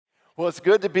Well, it's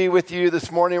good to be with you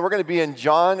this morning. We're going to be in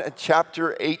John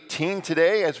chapter 18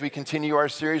 today as we continue our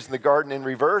series in the Garden in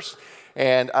Reverse.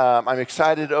 And I'm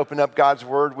excited to open up God's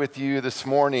Word with you this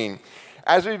morning.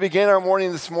 As we begin our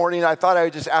morning this morning, I thought I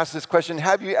would just ask this question.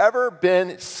 Have you ever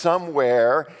been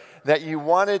somewhere that you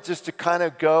wanted just to kind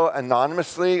of go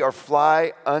anonymously or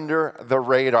fly under the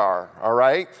radar, all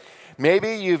right?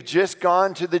 Maybe you've just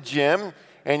gone to the gym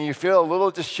and you feel a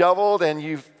little disheveled and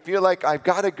you feel like I've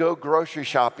got to go grocery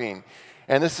shopping.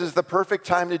 And this is the perfect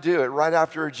time to do it, right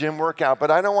after a gym workout. But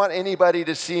I don't want anybody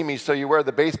to see me, so you wear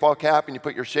the baseball cap and you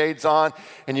put your shades on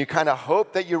and you kind of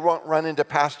hope that you won't run into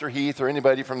Pastor Heath or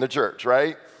anybody from the church,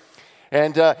 right?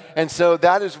 And so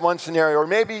that is one scenario. Or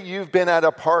maybe you've been at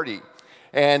a party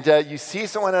and you see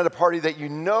someone at a party that you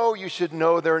know you should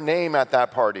know their name at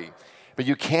that party, but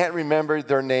you can't remember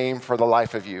their name for the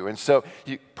life of you. And so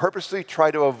you purposely try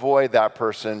to avoid that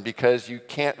person because you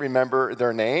can't remember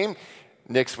their name.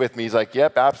 Nick's with me. He's like,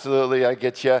 yep, absolutely, I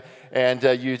get you. And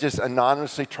you just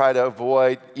anonymously try to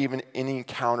avoid even any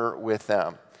encounter with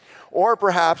them. Or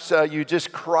perhaps you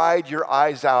just cried your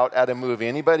eyes out at a movie.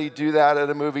 Anybody do that at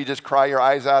a movie? Just cry your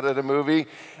eyes out at a movie?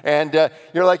 And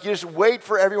you're like, you just wait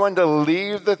for everyone to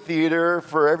leave the theater,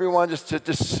 for everyone just to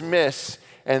dismiss,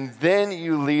 and then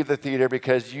you leave the theater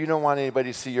because you don't want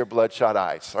anybody to see your bloodshot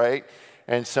eyes, right?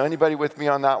 And so anybody with me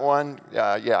on that one?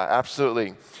 Yeah,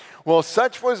 absolutely. Well,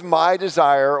 such was my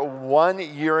desire 1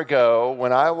 year ago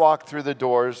when I walked through the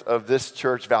doors of this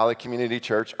church, Valley Community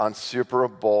Church, on Super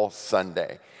Bowl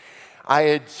Sunday. I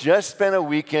had just spent a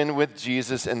weekend with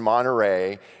Jesus in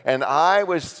Monterey, and I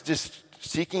was just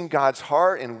seeking God's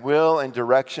heart and will and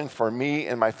direction for me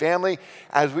and my family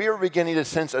as we were beginning to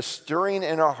sense a stirring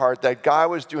in our heart that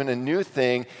God was doing a new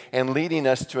thing and leading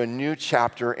us to a new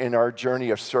chapter in our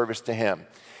journey of service to Him.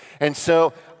 And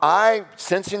so I,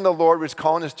 sensing the Lord was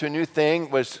calling us to a new thing,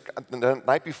 was the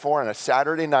night before on a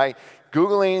Saturday night,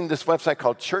 Googling this website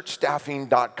called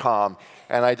churchstaffing.com.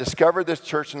 And I discovered this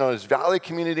church known as Valley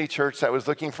Community Church that was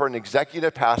looking for an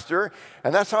executive pastor.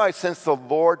 And that's how I sensed the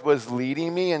Lord was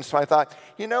leading me. And so I thought,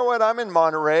 you know what? I'm in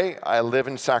Monterey. I live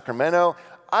in Sacramento.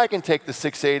 I can take the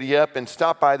 680 up and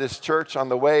stop by this church on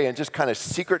the way and just kind of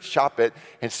secret shop it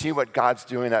and see what God's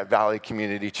doing at Valley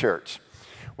Community Church.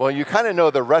 Well, you kind of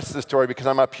know the rest of the story because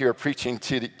I'm up here preaching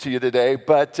to you today.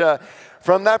 But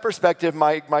from that perspective,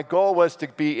 my goal was to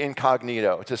be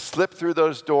incognito, to slip through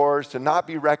those doors, to not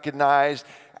be recognized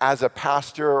as a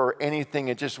pastor or anything,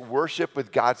 and just worship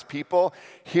with God's people,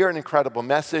 hear an incredible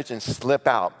message, and slip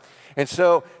out. And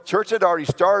so church had already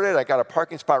started. I got a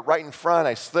parking spot right in front.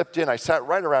 I slipped in. I sat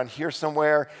right around here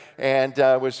somewhere and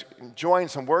was enjoying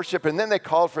some worship. And then they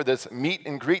called for this meet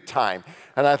and greet time.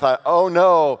 And I thought, oh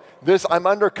no, I'm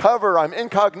undercover. I'm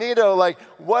incognito. Like,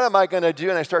 what am I going to do?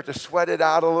 And I start to sweat it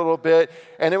out a little bit.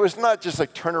 And it was not just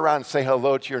like turn around and say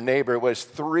hello to your neighbor. It was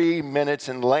 3 minutes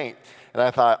in length. And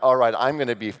I thought, all right, I'm going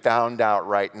to be found out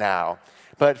right now.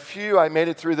 But phew, I made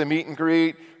it through the meet and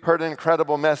greet, heard an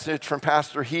incredible message from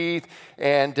Pastor Heath.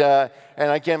 And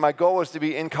again, my goal was to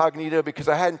be incognito because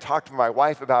I hadn't talked to my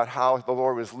wife about how the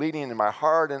Lord was leading in my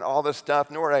heart and all this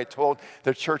stuff, nor had I told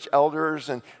the church elders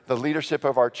and the leadership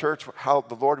of our church how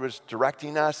the Lord was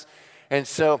directing us. And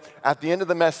so at the end of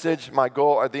the message, my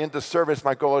goal, or at the end of the service,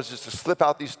 my goal was just to slip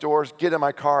out these doors, get in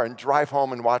my car, and drive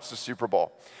home and watch the Super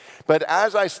Bowl. But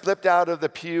as I slipped out of the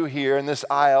pew here in this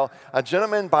aisle, a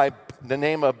gentleman by the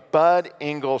name of Bud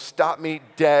Ingalls stopped me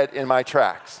dead in my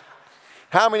tracks.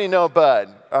 How many know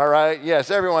Bud? All right,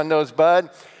 yes, everyone knows Bud.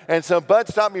 And so Bud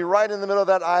stopped me right in the middle of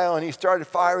that aisle, and he started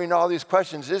firing all these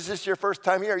questions. Is this your first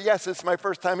time here? Yes, it's my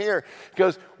first time here. He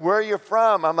goes, where are you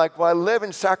from? I'm like, well, I live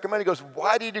in Sacramento. He goes,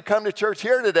 why did you come to church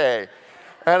here today?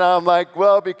 And I'm like,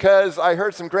 well, because I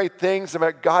heard some great things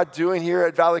about God doing here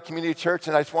at Valley Community Church,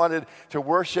 and I just wanted to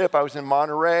worship. I was in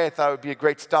Monterey. I thought it would be a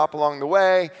great stop along the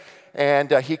way.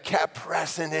 And he kept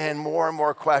pressing in more and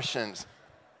more questions.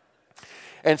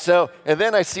 And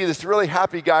then I see this really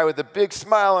happy guy with a big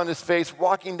smile on his face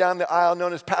walking down the aisle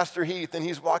known as Pastor Heath, and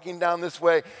he's walking down this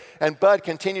way. And Bud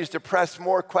continues to press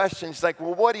more questions. He's like,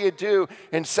 well, what do you do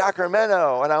in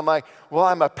Sacramento? And I'm like, well,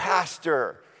 I'm a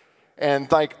pastor.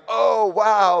 And like, oh,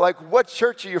 wow, like what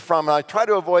church are you from? And I try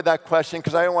to avoid that question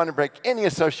because I don't want to break any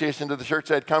association to the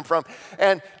church I'd come from.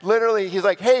 And literally, he's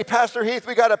like, hey, Pastor Heath,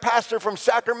 we got a pastor from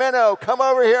Sacramento. Come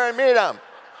over here and meet him.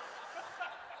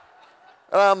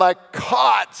 And I'm like,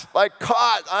 caught.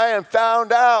 I am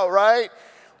found out, right?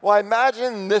 Well, I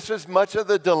imagine this was much of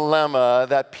the dilemma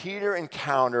that Peter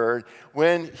encountered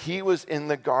when he was in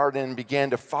the garden and began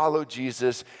to follow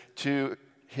Jesus to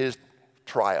his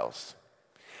trials.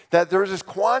 That there was this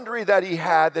quandary that he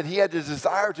had this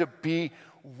desire to be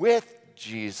with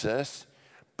Jesus,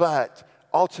 but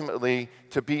ultimately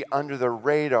to be under the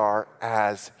radar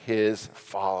as his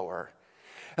follower.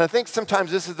 And I think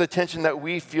sometimes this is the tension that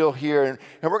we feel here. And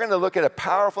we're going to look at a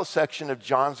powerful section of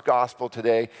John's gospel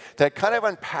today that kind of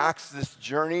unpacks this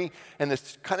journey and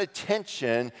this kind of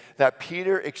tension that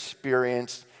Peter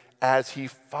experienced as he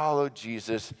followed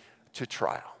Jesus to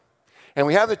trial. And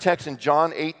we have the text in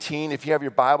John 18. If you have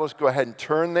your Bibles, go ahead and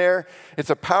turn there. It's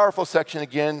a powerful section,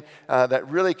 again, that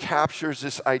really captures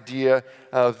this idea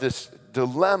of this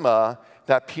dilemma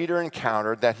that Peter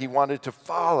encountered that he wanted to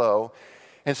follow.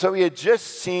 And so he had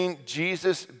just seen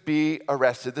Jesus be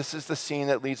arrested. This is the scene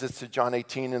that leads us to John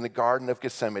 18 in the Garden of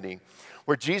Gethsemane,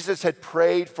 where Jesus had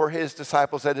prayed for his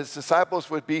disciples, that his disciples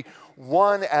would be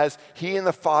one as he and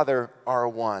the Father are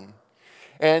one.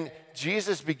 And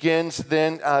Jesus begins,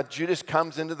 then Judas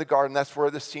comes into the garden. That's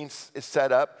where the scene is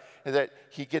set up, and that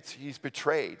he's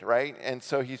betrayed, right? And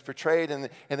so he's betrayed and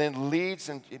then leads,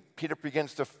 and Peter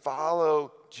begins to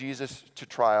follow Jesus to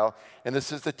trial. And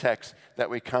this is the text that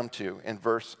we come to in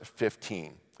verse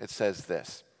 15. It says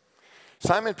this: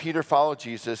 Simon Peter followed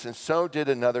Jesus, and so did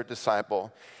another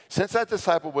disciple. Since that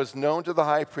disciple was known to the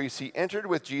high priest, he entered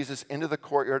with Jesus into the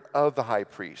courtyard of the high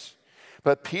priest.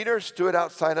 But Peter stood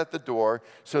outside at the door,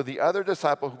 so the other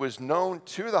disciple who was known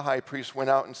to the high priest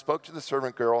went out and spoke to the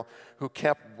servant girl who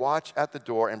kept watch at the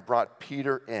door and brought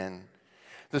Peter in.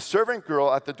 The servant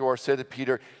girl at the door said to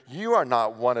Peter, "You are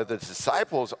not one of the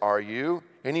disciples, are you?"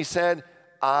 And he said,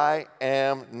 "I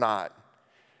am not."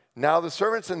 Now the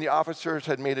servants and the officers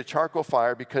had made a charcoal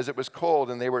fire because it was cold,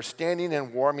 and they were standing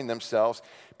and warming themselves.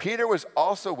 Peter was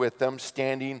also with them,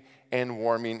 standing and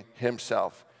warming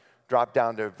himself. Drop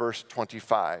down to verse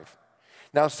 25.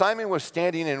 Now Simon was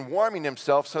standing and warming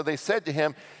himself, so they said to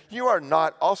him, "You are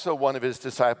not also one of his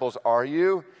disciples, are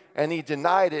you?" And he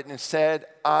denied it and said,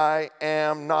 "I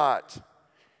am not."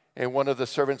 And one of the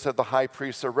servants of the high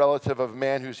priest, a relative of a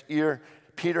man whose ear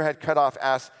Peter had cut off,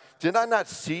 asked, "Did I not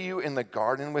see you in the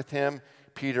garden with him?"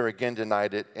 Peter again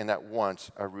denied it, and at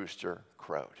once a rooster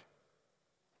crowed.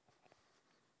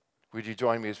 Would you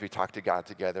join me as we talk to God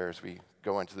together as we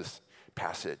go into this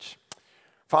passage?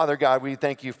 Father God, we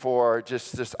thank you for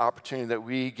just this opportunity that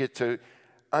we get to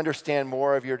understand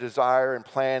more of your desire and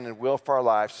plan and will for our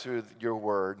lives through your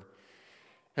word.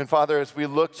 And Father, as we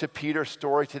look to Peter's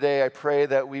story today, I pray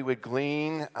that we would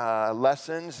glean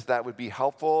lessons that would be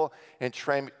helpful in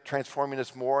transforming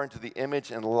us more into the image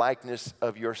and likeness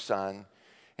of your Son.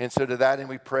 And so to that end,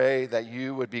 we pray that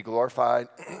you would be glorified,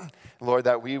 Lord,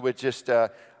 that we would just,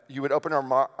 you would open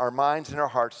our minds and our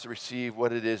hearts to receive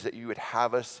what it is that you would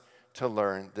have us to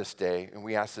learn this day. And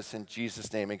we ask this in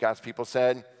Jesus' name. And God's people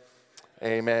said,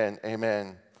 amen,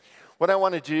 amen. What I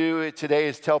want to do today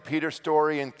is tell Peter's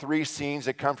story in three scenes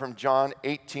that come from John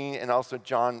 18 and also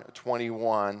John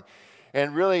 21.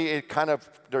 And really,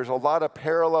 there's a lot of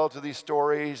parallel to these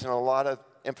stories and a lot of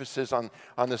emphasis on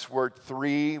this word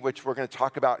three, which we're going to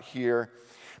talk about here.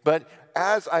 But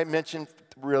as I mentioned,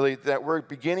 really, that we're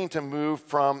beginning to move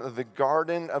from the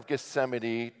Garden of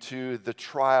Gethsemane to the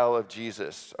trial of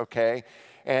Jesus, okay?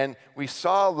 And we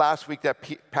saw last week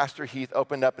that Pastor Heath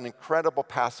opened up an incredible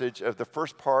passage of the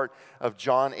first part of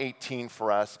John 18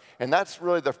 for us. And that's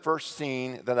really the first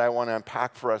scene that I want to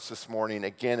unpack for us this morning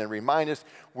again and remind us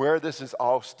where this is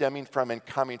all stemming from and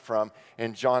coming from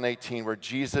in John 18, where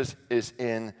Jesus is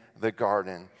in the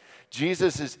garden.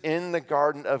 Jesus is in the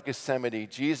Garden of Gethsemane.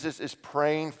 Jesus is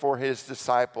praying for his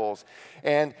disciples.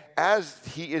 And as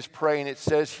he is praying, it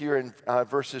says here in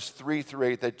verses 3 through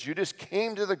 8 that Judas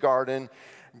came to the garden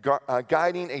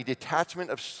guiding a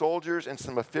detachment of soldiers and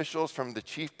some officials from the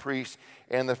chief priests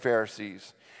and the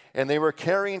Pharisees. And they were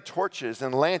carrying torches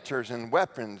and lanterns and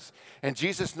weapons. And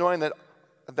Jesus, knowing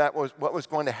that was what was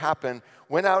going to happen,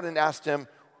 went out and asked him,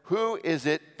 "Who is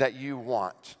it that you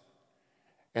want?"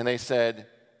 And they said,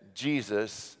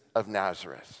 "Jesus of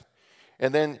Nazareth."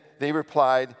 And then he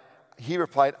replied,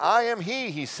 "I am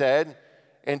he said.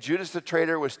 And Judas the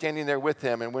traitor was standing there with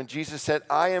him. And when Jesus said,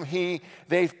 "I am he,"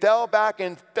 they fell back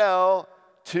and fell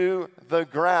to the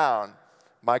ground.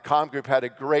 My comm group had a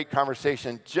great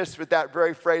conversation just with that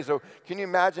very phrase. So can you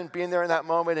imagine being there in that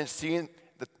moment and seeing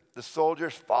the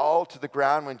soldiers fall to the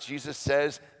ground when Jesus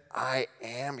says, "I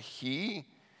am he"?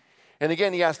 And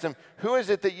again, he asked him, "Who is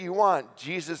it that you want?"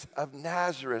 "Jesus of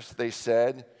Nazareth," they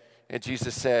said. And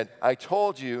Jesus said, "I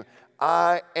told you,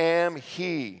 I am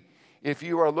he. If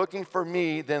you are looking for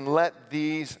me, then let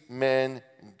these men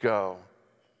go."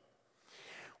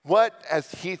 What,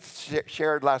 as Heath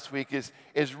shared last week,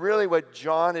 is really what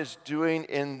John is doing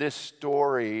in this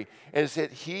story, is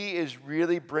that he is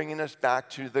really bringing us back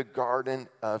to the Garden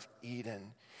of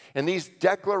Eden. And these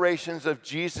declarations of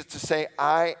Jesus to say,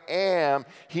 I am,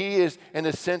 he is in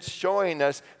a sense showing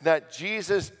us that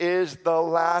Jesus is the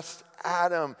last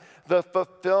Adam, the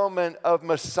fulfillment of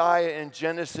Messiah in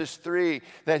Genesis 3,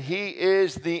 that he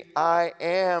is the I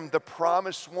am, the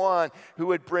promised one who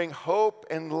would bring hope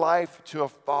and life to a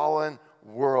fallen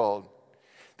world.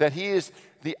 That he is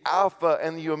the Alpha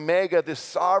and the Omega, the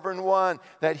sovereign one,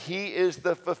 that he is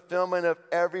the fulfillment of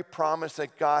every promise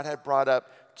that God had brought up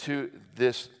to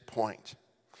this point.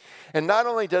 And not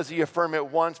only does he affirm it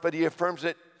once, but he affirms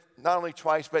it not only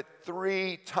twice, but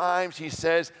 3 times. He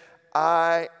says,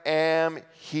 I am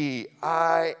he.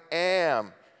 I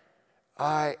am.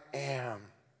 I am.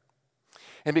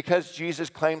 And because Jesus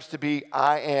claims to be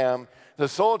I am, the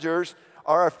soldiers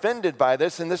are offended by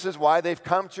this, and this is why they've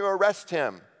come to arrest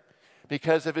him,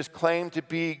 because of his claim to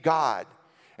be God.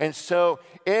 And so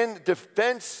in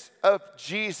defense of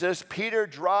Jesus, Peter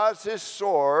draws his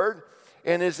sword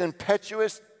in his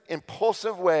impetuous,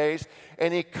 impulsive ways,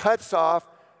 and he cuts off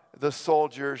the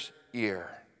soldier's ear,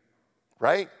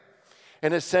 right?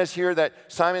 And it says here that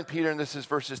Simon Peter, and this is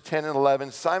verses 10 and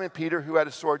 11, Simon Peter, who had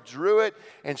a sword, drew it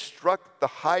and struck the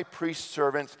high priest's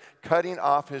servant, cutting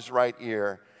off his right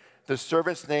ear. The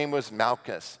servant's name was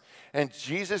Malchus. And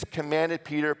Jesus commanded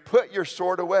Peter, put your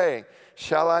sword away.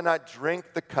 Shall I not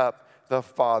drink the cup the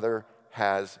Father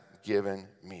has given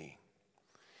me?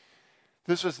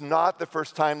 This was not the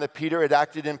first time that Peter had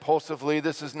acted impulsively.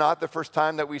 This is not the first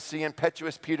time that we see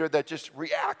impetuous Peter that just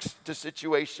reacts to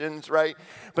situations, right?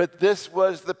 But this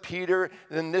was the Peter,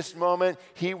 in this moment,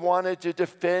 he wanted to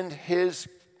defend his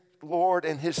Lord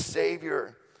and his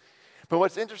Savior. But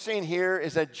what's interesting here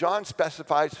is that John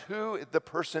specifies who the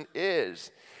person is,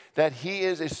 that he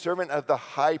is a servant of the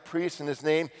high priest, and his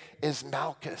name is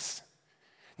Malchus.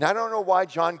 Now, I don't know why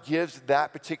John gives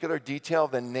that particular detail,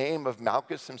 the name of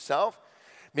Malchus himself.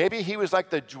 Maybe he was like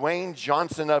the Dwayne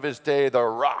Johnson of his day, the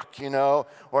Rock,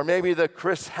 or maybe the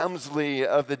Chris Hemsley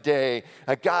of the day,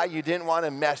 a guy you didn't want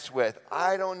to mess with.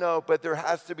 I don't know, but there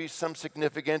has to be some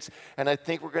significance, and I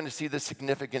think we're going to see the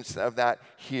significance of that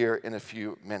here in a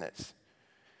few minutes.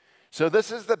 So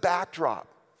this is the backdrop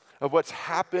of what's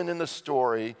happened in the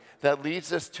story that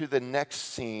leads us to the next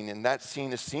scene, and that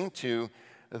scene is scene 2,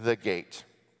 the gate.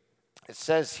 It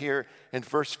says here in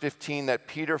verse 15 that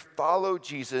Peter followed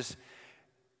Jesus,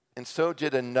 and so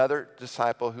did another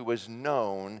disciple who was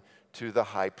known to the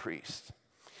high priest.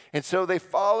 And so they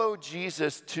followed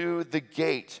Jesus to the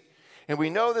gate. And we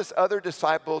know this other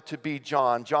disciple to be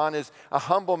John. John is a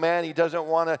humble man. He doesn't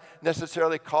want to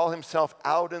necessarily call himself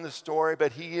out in the story,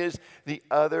 but he is the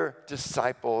other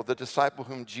disciple, the disciple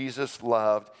whom Jesus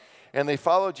loved. And they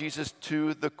followed Jesus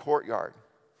to the courtyard.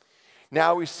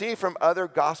 Now, we see from other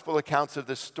gospel accounts of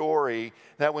the story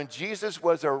that when Jesus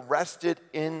was arrested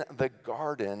in the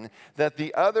garden, that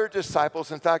the other disciples,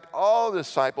 in fact, all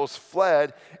disciples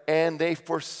fled and they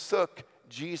forsook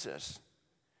Jesus.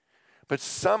 But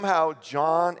somehow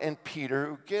John and Peter,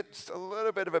 who gets a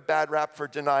little bit of a bad rap for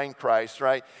denying Christ,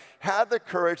 right, had the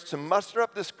courage to muster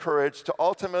up this courage to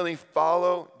ultimately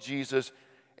follow Jesus.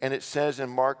 And it says in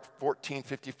Mark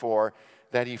 14:54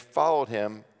 that he followed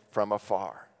him from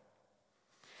afar.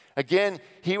 Again,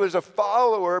 he was a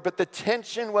follower, but the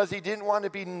tension was he didn't want to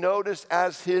be noticed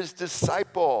as his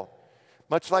disciple.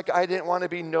 Much like I didn't want to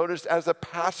be noticed as a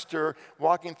pastor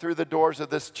walking through the doors of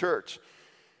this church.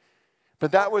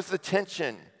 But that was the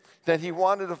tension, that he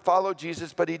wanted to follow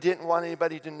Jesus, but he didn't want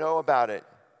anybody to know about it.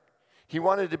 He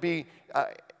wanted to be,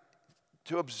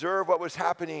 to observe what was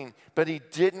happening, but he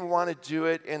didn't want to do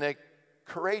it in a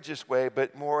courageous way,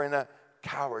 but more in a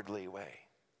cowardly way.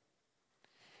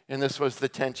 And this was the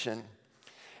tension.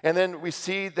 And then we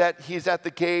see that he's at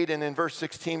the gate, and in verse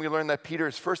 16 we learn that Peter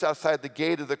is first outside the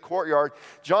gate of the courtyard.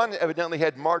 John evidently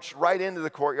had marched right into the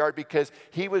courtyard because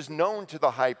he was known to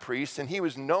the high priest, and he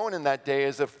was known in that day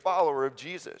as a follower of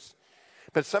Jesus.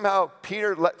 But somehow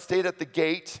Peter stayed at the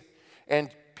gate, and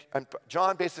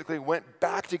John basically went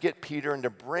back to get Peter and to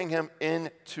bring him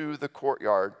into the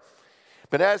courtyard.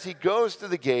 But as he goes to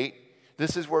the gate,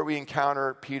 this is where we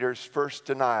encounter Peter's first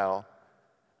denial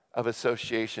of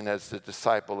association as the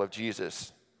disciple of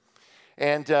Jesus.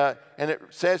 And it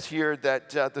says here that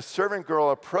the servant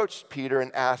girl approached Peter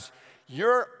and asked,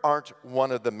 "You aren't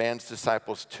one of the man's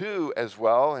disciples too as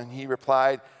well?" And he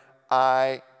replied,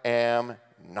 "I am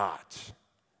not.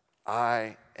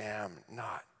 I am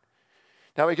not."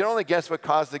 Now, we can only guess what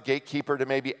caused the gatekeeper to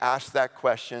maybe ask that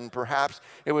question. Perhaps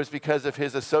it was because of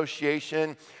his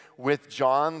association with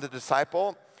John, the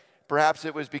disciple. Perhaps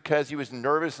it was because he was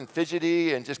nervous and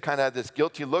fidgety and just kind of had this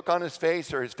guilty look on his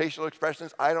face or his facial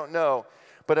expressions. I don't know.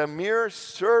 But a mere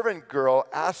servant girl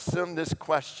asks him this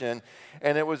question,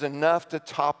 and it was enough to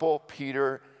topple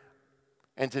Peter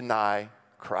and deny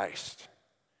Christ.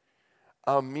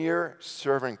 A mere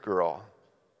servant girl.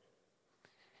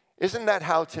 Isn't that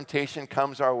how temptation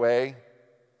comes our way?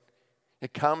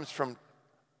 It comes from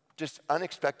just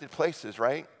unexpected places,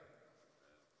 right?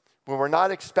 When we're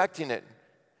not expecting it,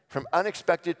 from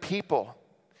unexpected people.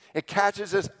 It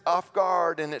catches us off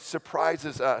guard and it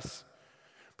surprises us.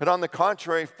 But on the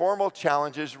contrary, formal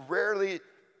challenges rarely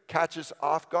catch us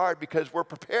off guard because we're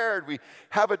prepared. We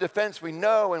have a defense we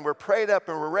know, and we're prayed up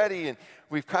and we're ready, and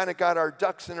we've kind of got our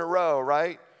ducks in a row,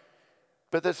 right?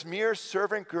 But this mere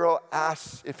servant girl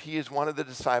asks if he is one of the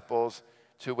disciples,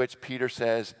 to which Peter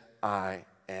says, I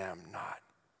am not.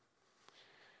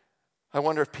 I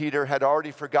wonder if Peter had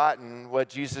already forgotten what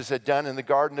Jesus had done in the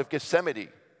Garden of Gethsemane,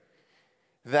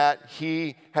 that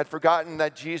he had forgotten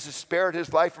that Jesus spared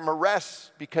his life from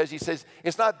arrest because he says,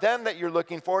 it's not them that you're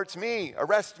looking for, it's me.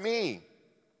 Arrest me.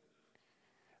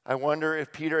 I wonder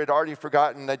if Peter had already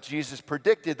forgotten that Jesus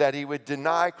predicted that he would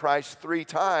deny Christ 3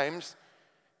 times,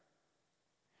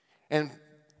 and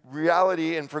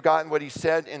reality, and forgotten what he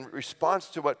said in response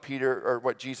to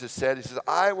what Jesus said. He says,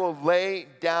 I will lay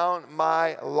down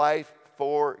my life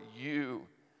for you.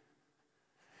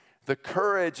 The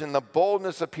courage and the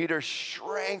boldness of Peter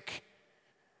shrank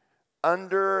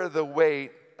under the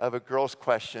weight of a girl's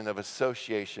question of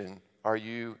association. Are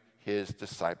you his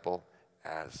disciple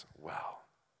as well?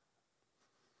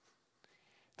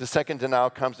 The second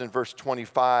denial comes in verse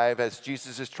 25. As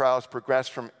Jesus' trials progress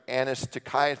from Annas to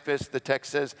Caiaphas, the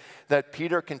text says that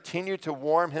Peter continued to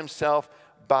warm himself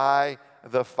by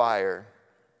the fire.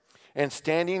 And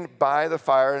standing by the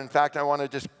fire, in fact, I want to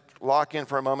just lock in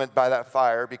for a moment by that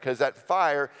fire, because that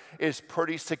fire is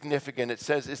pretty significant. It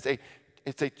says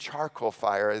it's a charcoal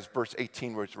fire, as verse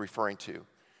 18 was referring to.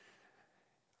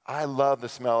 I love the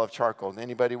smell of charcoal.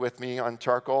 Anybody with me on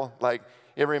charcoal? Like,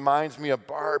 it reminds me of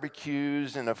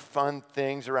barbecues and of fun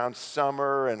things around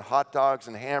summer and hot dogs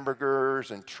and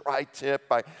hamburgers and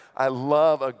tri-tip. I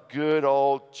love a good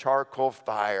old charcoal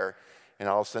fire. And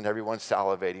all of a sudden, everyone's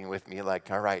salivating with me like,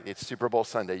 all right, it's Super Bowl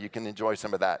Sunday. You can enjoy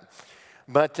some of that.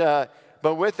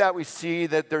 But with that, we see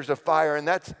that there's a fire, and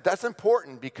that's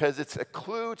important because it's a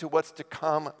clue to what's to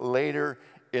come later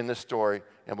in the story,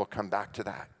 and we'll come back to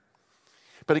that.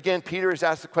 But again, Peter has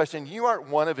asked the question, you aren't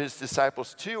one of his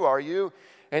disciples too, are you?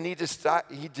 And he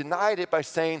denied it by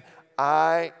saying,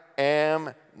 I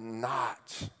am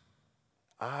not.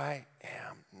 I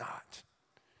am not.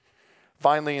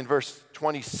 Finally, in verse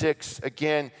 26,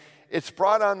 again, it's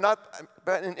brought on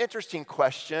but an interesting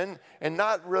question, and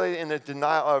not really in a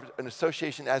denial of an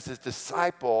association as his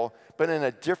disciple, but in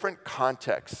a different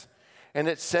context. And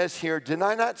it says here, did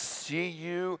I not see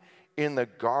you in the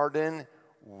garden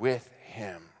with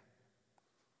him?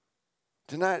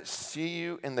 Did not see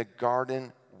you in the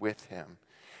garden with him.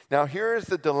 Now, here is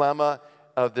the dilemma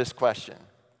of this question,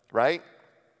 right?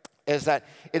 Is that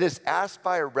it is asked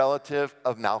by a relative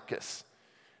of Malchus,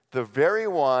 the very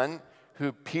one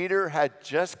who Peter had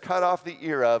just cut off the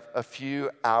ear of a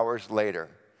few hours later.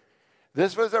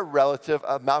 This was a relative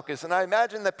of Malchus, and I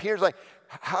imagine that Peter's like,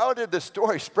 how did the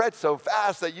story spread so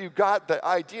fast that you got the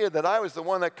idea that I was the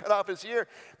one that cut off his ear?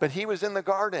 But he was in the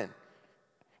garden.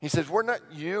 He says, were not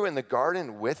you in the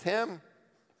garden with him?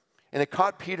 And it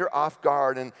caught Peter off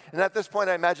guard. And at this point,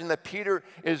 I imagine that Peter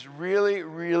is really,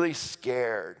 really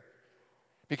scared.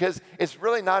 Because it's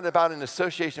really not about an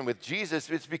association with Jesus.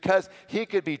 It's because he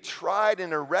could be tried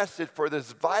and arrested for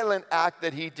this violent act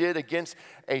that he did against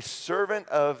a servant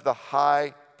of the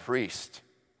high priest.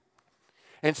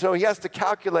 And so he has to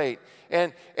calculate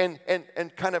and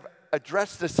kind of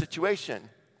address the situation.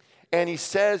 And he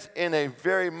says in a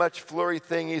very much flurry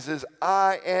thing, he says,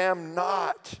 I am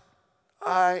not.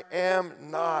 I am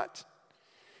not.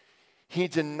 He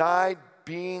denied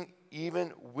being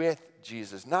even with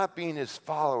Jesus, not being his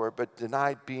follower, but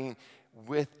denied being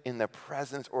in the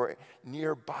presence or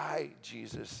nearby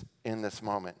Jesus in this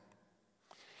moment.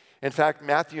 In fact,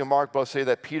 Matthew and Mark both say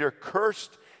that Peter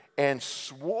cursed and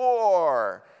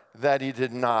swore that he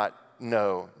did not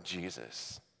know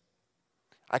Jesus.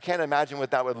 I can't imagine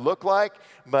what that would look like,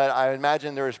 but I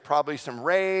imagine there is probably some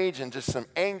rage and just some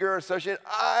anger associated.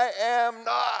 I am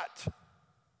not.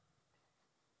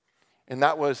 And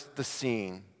that was the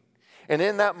scene. And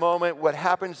in that moment, what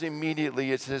happens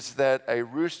immediately is that a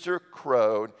rooster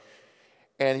crowed,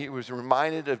 and he was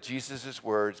reminded of Jesus'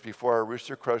 words, before a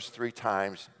rooster crows 3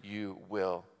 times, you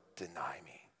will deny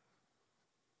me.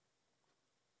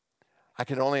 I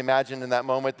can only imagine in that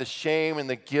moment the shame and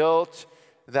the guilt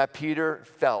that Peter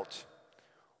felt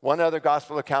One other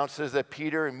gospel account says that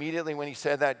Peter, immediately when he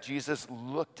said that, Jesus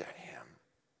looked at him.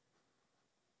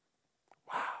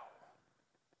 Wow.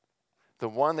 The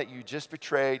one that you just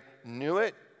betrayed knew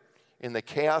it in the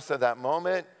chaos of that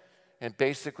moment and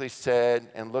basically said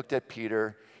and looked at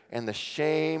Peter, and the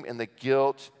shame and the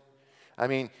guilt. I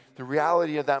mean, the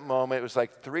reality of that moment, it was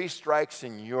like 3 strikes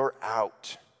and you're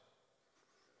out.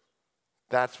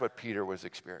 That's what Peter was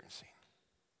experiencing.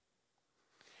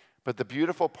 But the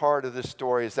beautiful part of this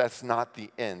story is that's not the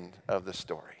end of the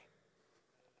story.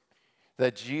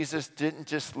 That Jesus didn't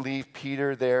just leave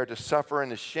Peter there to suffer in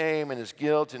his shame and his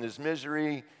guilt and his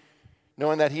misery,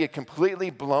 knowing that he had completely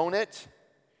blown it.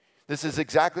 This is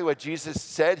exactly what Jesus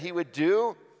said he would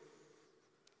do.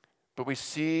 But we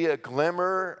see a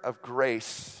glimmer of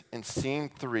grace in scene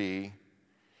 3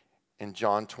 in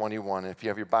John 21. And if you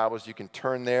have your Bibles, you can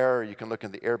turn there, or you can look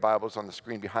in the Air Bibles on the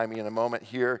screen behind me in a moment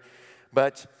here.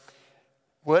 But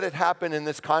what had happened in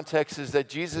this context is that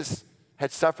Jesus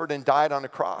had suffered and died on the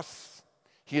cross.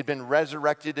 He had been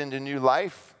resurrected into new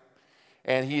life.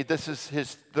 And this is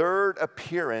his 3rd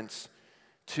appearance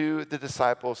to the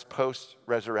disciples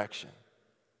post-resurrection.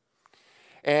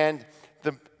 And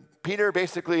Peter,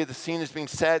 basically, the scene is being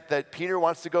set that Peter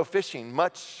wants to go fishing,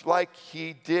 much like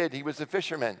he did. He was a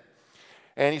fisherman.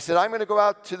 And he said, I'm going to go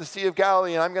out to the Sea of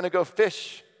Galilee and I'm going to go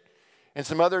fish. And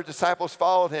some other disciples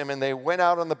followed him, and they went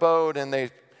out on the boat, and they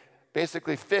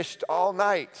basically fished all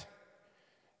night,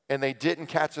 and they didn't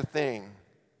catch a thing.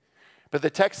 But the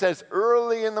text says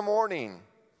early in the morning,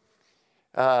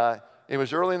 it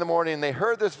was early in the morning, and they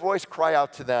heard this voice cry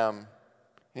out to them.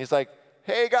 And he's like,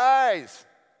 hey guys,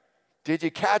 did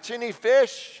you catch any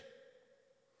fish?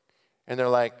 And they're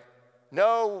like,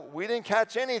 no, we didn't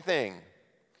catch anything.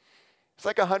 It's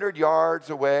like 100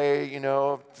 yards away,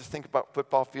 just think about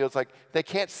football fields. Like, they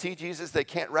can't see Jesus. They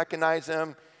can't recognize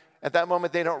him. At that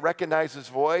moment, they don't recognize his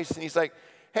voice. And he's like,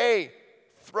 hey,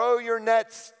 throw your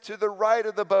nets to the right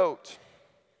of the boat.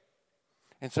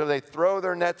 And so they throw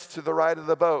their nets to the right of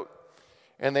the boat.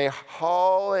 And they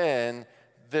haul in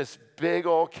this big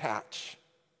old catch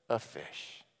of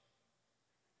fish.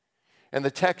 And the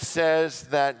text says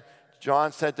that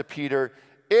John said to Peter,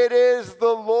 it is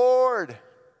the Lord.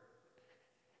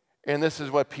 And this is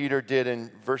what Peter did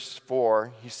in verse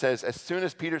 4. He says, as soon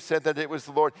as Peter said that it was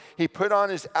the Lord, he put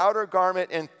on his outer garment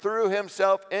and threw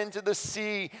himself into the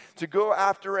sea to go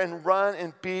after and run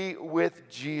and be with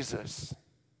Jesus.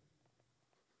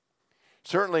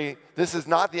 Certainly, this is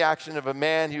not the action of a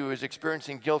man who is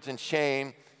experiencing guilt and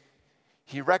shame.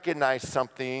 He recognized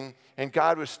something, and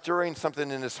God was stirring something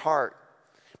in his heart.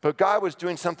 But God was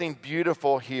doing something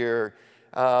beautiful here.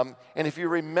 And if you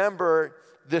remember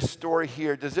this story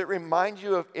here, does it remind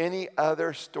you of any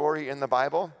other story in the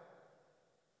Bible?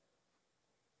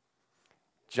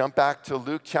 Jump back to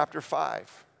Luke chapter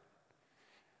 5,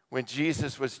 when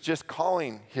Jesus was just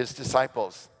calling his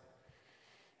disciples.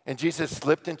 And Jesus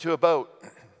slipped into a boat,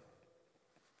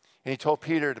 and he told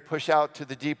Peter to push out to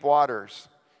the deep waters.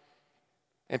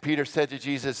 And Peter said to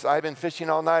Jesus, I've been fishing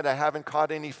all night, I haven't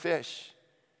caught any fish.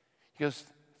 He goes,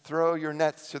 throw your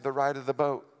nets to the right of the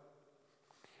boat.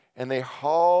 And they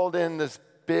hauled in this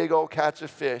big old catch of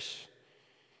fish.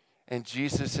 And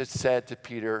Jesus had said to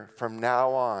Peter, from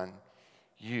now on,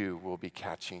 you will be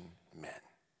catching men.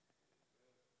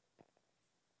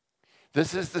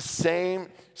 This is the same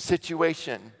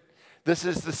situation. This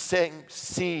is the same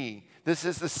sea. This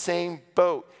is the same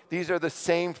boat. These are the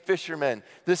same fishermen.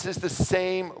 This is the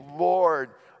same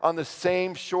Lord on the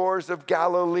same shores of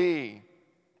Galilee.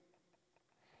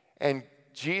 And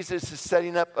Jesus is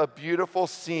setting up a beautiful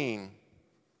scene.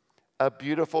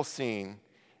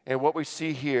 And what we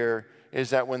see here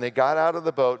is that when they got out of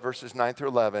the boat, verses 9 through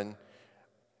 11,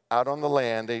 out on the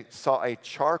land, they saw a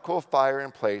charcoal fire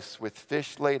in place with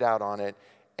fish laid out on it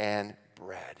and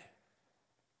bread.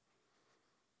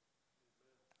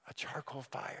 A charcoal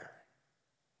fire.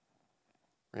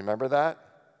 Remember that?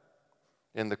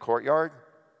 In the courtyard?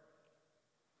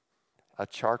 A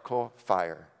charcoal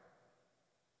fire.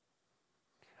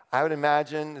 I would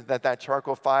imagine that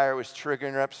charcoal fire was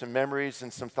triggering up some memories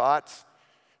and some thoughts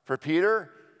for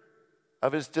Peter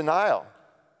of his denial,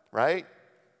 right?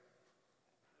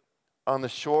 On the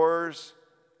shores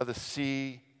of the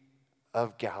Sea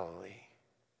of Galilee,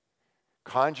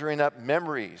 conjuring up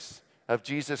memories of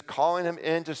Jesus calling him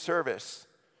into service.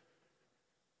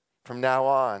 From now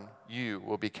on, you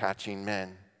will be catching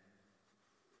men.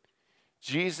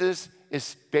 Jesus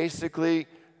is basically,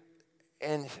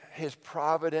 in his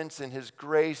providence and his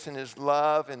grace and his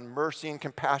love and mercy and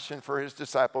compassion for his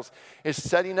disciples, is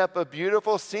setting up a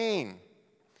beautiful scene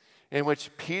in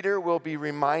which Peter will be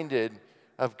reminded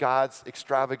of God's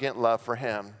extravagant love for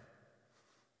him.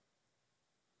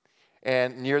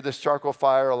 And near this charcoal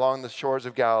fire along the shores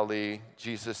of Galilee,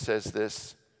 Jesus says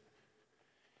this,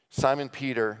 Simon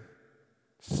Peter,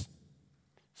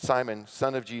 Simon,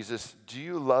 son of Jesus, do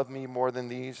you love me more than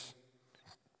these?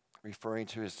 Referring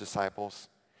to his disciples.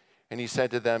 And he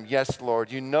said to them, yes,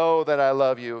 Lord, you know that I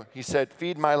love you. He said,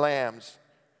 feed my lambs.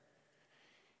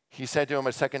 He said to him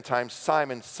a second time,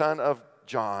 Simon, son of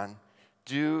John,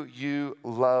 do you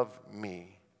love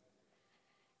me?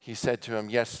 He said to him,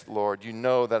 yes, Lord, you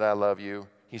know that I love you.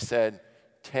 He said,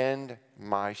 tend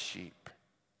my sheep.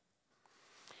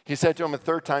 He said to him a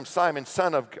third time, Simon,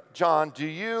 son of John, do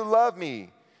you love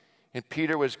me? And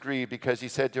Peter was grieved because he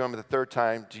said to him the third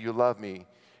time, do you love me?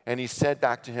 And he said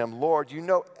back to him, Lord, you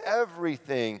know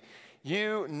everything.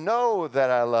 You know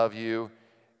that I love you.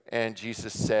 And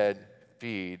Jesus said,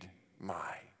 feed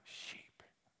my sheep.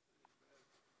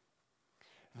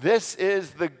 This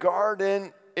is the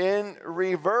garden in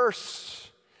reverse.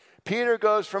 Peter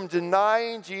goes from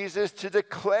denying Jesus to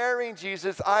declaring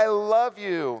Jesus, I love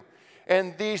you.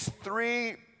 And these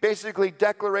three basically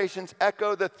declarations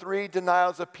echo the three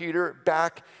denials of Peter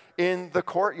back in the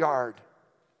courtyard.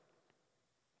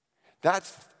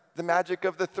 That's the magic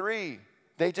of the three.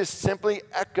 They just simply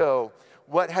echo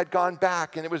what had gone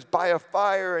back, and it was by a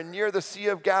fire and near the Sea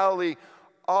of Galilee,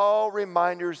 all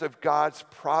reminders of God's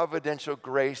providential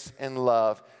grace and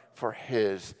love for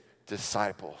his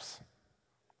disciples.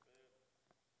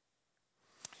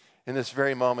 In this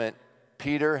very moment,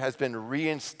 Peter has been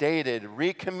reinstated,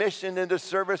 recommissioned into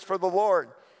service for the Lord.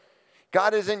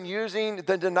 God isn't using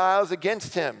the denials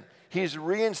against him. He's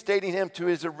reinstating him to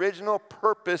his original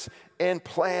purpose and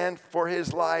plan for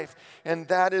his life. And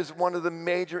that is one of the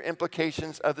major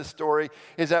implications of the story,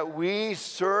 is that we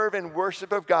serve and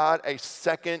worship of God a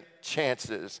second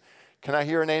chances. Can I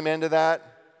hear an amen to that?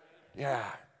 Yeah.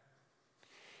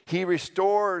 He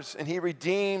restores and he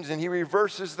redeems and he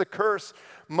reverses the curse,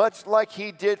 much like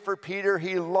he did for Peter,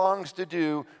 he longs to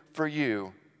do for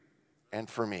you and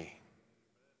for me.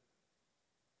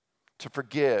 To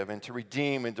forgive and to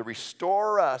redeem and to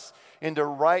restore us into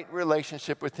right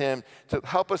relationship with him, to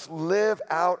help us live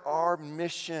out our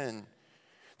mission.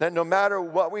 That no matter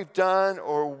what we've done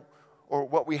or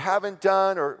what we haven't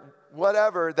done or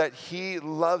whatever, that he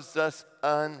loves us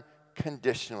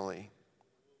unconditionally.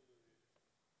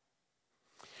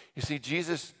 You see,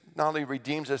 Jesus not only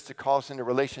redeems us to call us into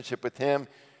relationship with him,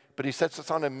 but he sets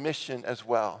us on a mission as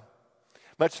well.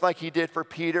 Much like he did for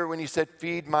Peter when he said,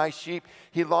 feed my sheep,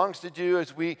 he longs to do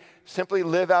as we simply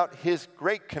live out his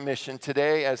great commission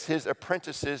today as his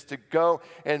apprentices to go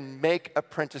and make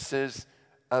apprentices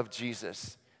of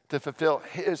Jesus, to fulfill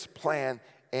his plan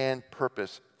and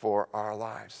purpose for our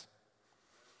lives.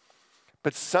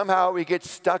 But somehow we get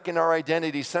stuck in our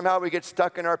identity. Somehow we get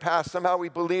stuck in our past. Somehow we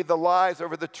believe the lies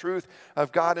over the truth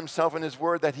of God himself and his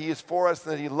word, that he is for us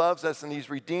and that he loves us and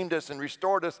he's redeemed us and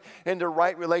restored us into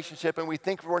right relationship. And we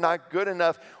think we're not good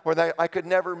enough or that I could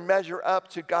never measure up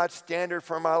to God's standard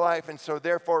for my life. And so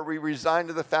therefore we resign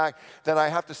to the fact that I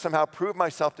have to somehow prove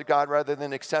myself to God rather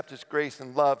than accept his grace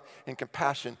and love and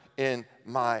compassion in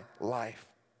my life.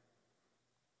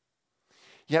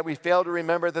 Yet we fail to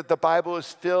remember that the Bible is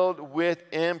filled with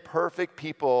imperfect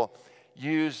people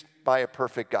used by a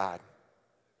perfect God.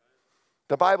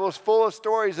 The Bible is full of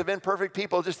stories of imperfect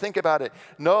people. Just think about it.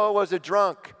 Noah was a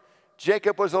drunk.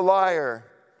 Jacob was a liar.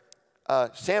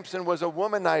 Samson was a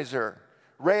womanizer.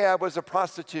 Rahab was a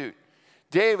prostitute.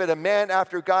 David, a man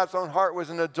after God's own heart, was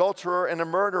an adulterer and a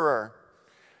murderer.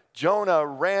 Jonah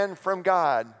ran from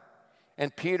God.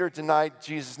 And Peter denied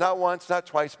Jesus not once, not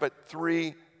twice, but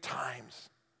 3 times.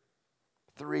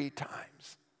 3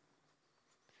 times.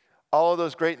 All of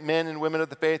those great men and women of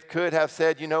the faith could have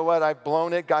said, you know what, I've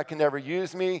blown it. God can never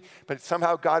use me. But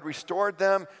somehow God restored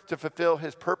them to fulfill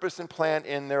his purpose and plan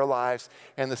in their lives.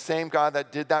 And the same God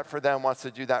that did that for them wants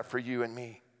to do that for you and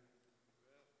me.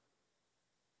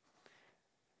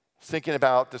 Thinking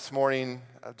about this morning,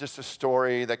 just a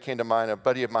story that came to mind. A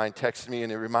buddy of mine texted me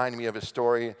and it reminded me of a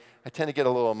story. I tend to get a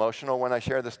little emotional when I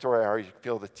share the story. I already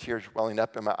feel the tears welling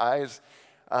up in my eyes.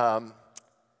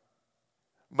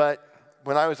 But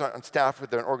when I was on staff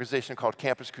with an organization called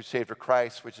Campus Crusade for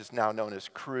Christ, which is now known as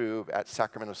CRU at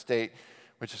Sacramento State,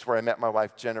 which is where I met my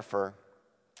wife, Jennifer,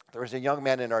 there was a young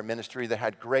man in our ministry that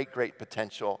had great, great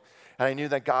potential. And I knew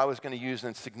that God was going to use him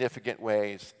in significant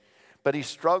ways. But he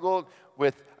struggled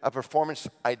with a performance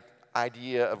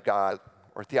idea of God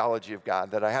or theology of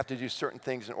God, that I have to do certain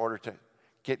things in order to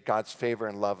get God's favor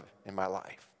and love in my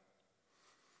life.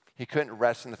 He couldn't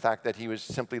rest in the fact that he was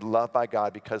simply loved by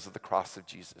God because of the cross of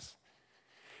Jesus.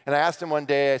 And I asked him one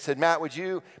day, I said, Matt, would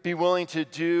you be willing to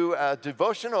do a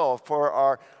devotional for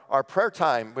our prayer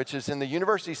time, which is in the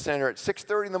University Center at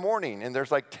 6:30 in the morning, and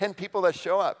there's like 10 people that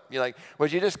show up. You're like,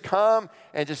 would you just come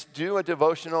and just do a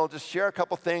devotional, just share a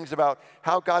couple things about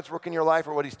how God's working in your life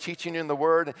or what he's teaching you in the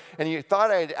Word? And you thought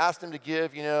I had asked him to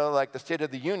give, like the State of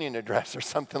the Union address or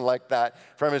something like that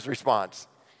from his response.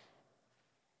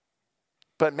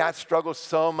 But Matt struggled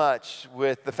so much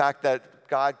with the fact that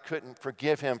God couldn't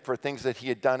forgive him for things that he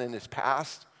had done in his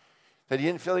past, that he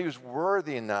didn't feel he was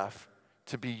worthy enough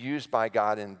to be used by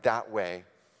God in that way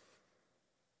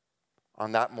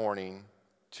on that morning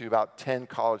to about 10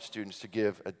 college students to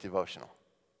give a devotional.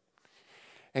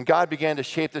 And God began to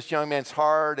shape this young man's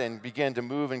heart and began to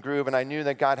move and groove, and I knew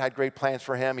that God had great plans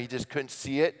for him. He just couldn't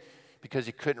see it because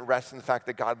he couldn't rest in the fact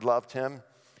that God loved him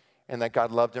and that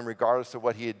God loved him regardless of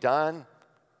what he had done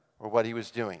or what he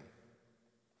was doing.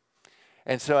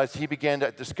 And so as he began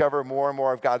to discover more and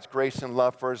more of God's grace and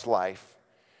love for his life,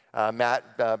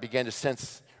 Matt began to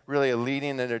sense really a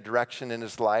leading and a direction in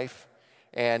his life,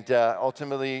 and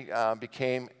ultimately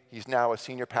he's now a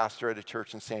senior pastor at a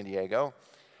church in San Diego.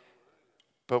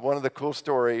 But one of the cool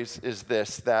stories is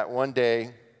this, that one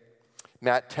day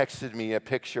Matt texted me a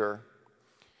picture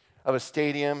of a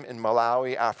stadium in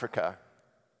Malawi, Africa,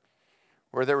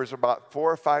 where there was about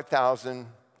 4,000 or 5,000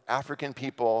 African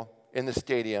people in the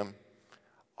stadium,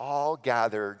 all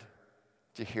gathered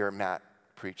to hear Matt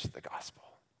preach the gospel.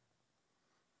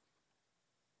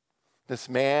 This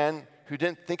man who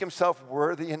didn't think himself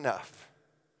worthy enough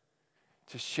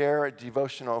to share a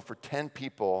devotional for 10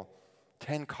 people,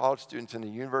 10 college students in the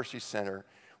University Center,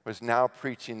 was now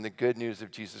preaching the good news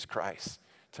of Jesus Christ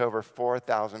to over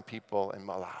 4,000 people in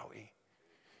Malawi.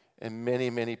 And many,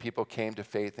 many people came to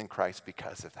faith in Christ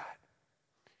because of that.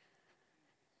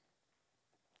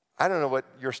 I don't know what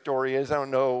your story is. I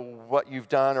don't know what you've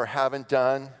done or haven't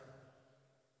done.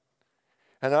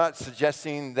 And I'm not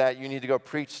suggesting that you need to go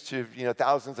preach to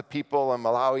thousands of people in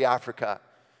Malawi, Africa.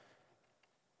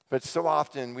 But so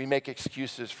often we make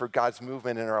excuses for God's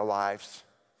movement in our lives.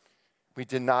 We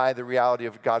deny the reality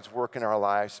of God's work in our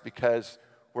lives because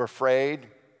we're afraid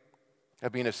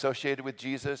of being associated with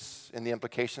Jesus and the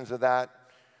implications of that.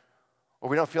 Or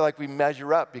we don't feel like we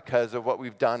measure up because of what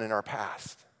we've done in our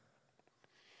past.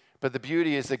 But the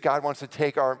beauty is that God wants to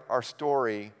take our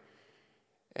story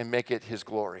and make it his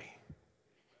glory.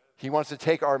 He wants to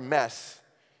take our mess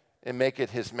and make it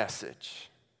his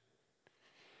message.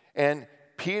 And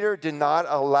Peter did not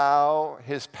allow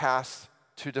his past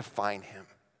to define him.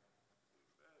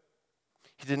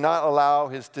 He did not allow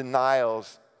his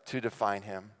denials to define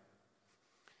him.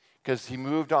 Because he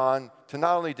moved on to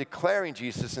not only declaring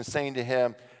Jesus and saying to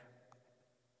him,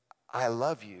 I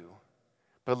love you.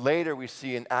 But later we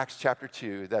see in Acts chapter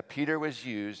 2 that Peter was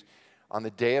used on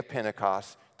the day of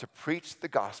Pentecost to preach the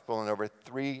gospel, and over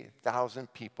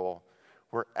 3,000 people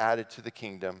were added to the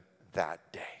kingdom that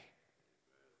day.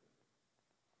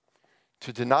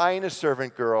 To denying a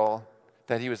servant girl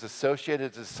that he was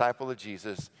associated as a disciple of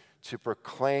Jesus, to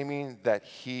proclaiming that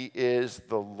he is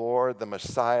the Lord, the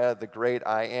Messiah, the great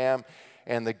I am,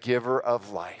 and the giver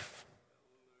of life.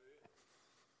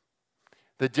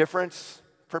 The difference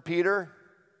for Peter,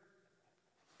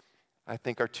 I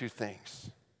think, are two things.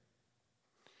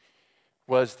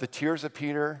 Was the tears of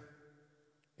Peter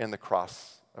and the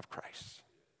cross of Christ.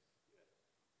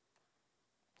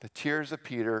 The tears of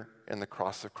Peter and the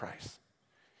cross of Christ.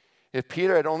 If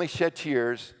Peter had only shed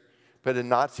tears but had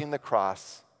not seen the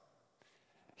cross,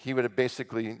 he would have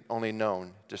basically only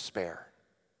known despair.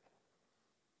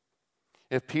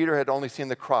 If Peter had only seen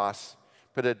the cross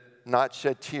but had not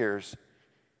shed tears,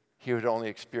 he would only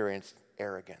experience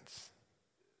arrogance.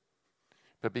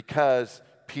 But because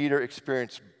Peter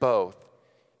experienced both,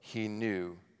 he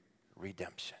knew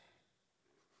redemption.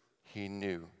 He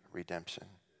knew redemption.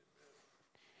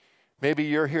 Maybe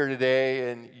you're here today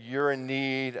and you're in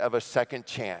need of a second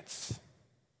chance.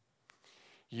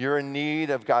 You're in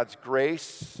need of God's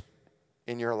grace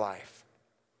in your life.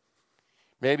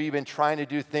 Maybe you've been trying to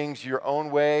do things your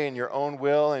own way and your own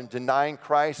will and denying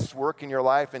Christ's work in your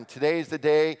life, and today's the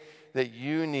day that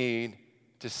you need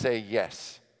to say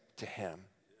yes to him.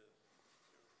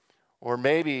 Or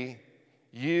maybe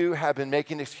you have been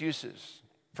making excuses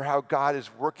for how God is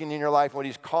working in your life, what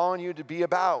he's calling you to be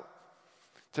about,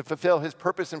 to fulfill his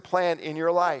purpose and plan in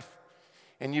your life.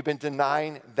 And you've been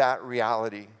denying that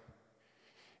reality.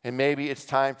 And maybe it's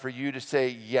time for you to say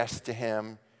yes to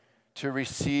him, to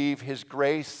receive his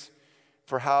grace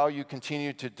for how you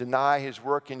continue to deny his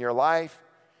work in your life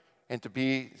and to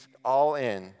be all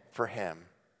in for him.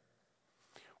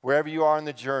 Wherever you are in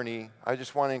the journey, I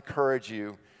just want to encourage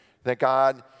you that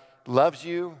God loves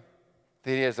you,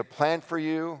 that he has a plan for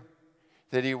you,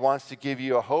 that he wants to give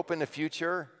you a hope in the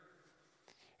future,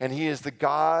 and he is the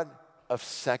God of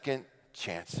second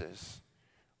chances.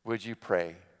 Would you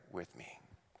pray with me?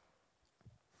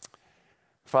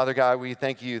 Father God, we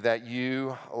thank you that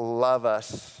you love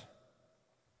us.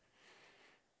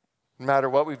 No matter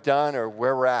what we've done or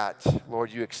where we're at,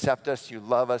 Lord, you accept us, you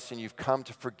love us, and you've come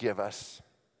to forgive us.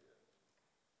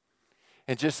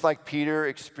 And just like Peter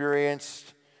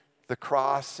experienced the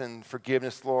cross and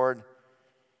forgiveness, Lord,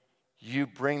 you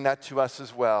bring that to us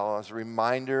as well as a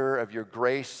reminder of your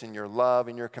grace and your love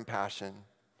and your compassion.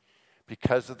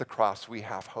 Because of the cross, we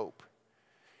have hope.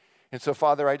 And so,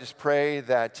 Father, I just pray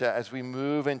that as we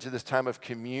move into this time of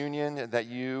communion, that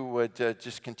you would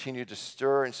just continue to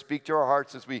stir and speak to our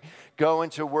hearts as we go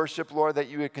into worship, Lord, that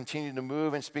you would continue to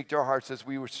move and speak to our hearts as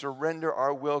we would surrender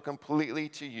our will completely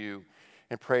to you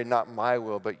and pray, not my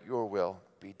will, but your will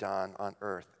be done on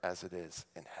earth as it is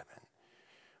in heaven.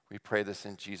 We pray this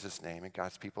in Jesus' name. And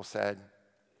God's people said,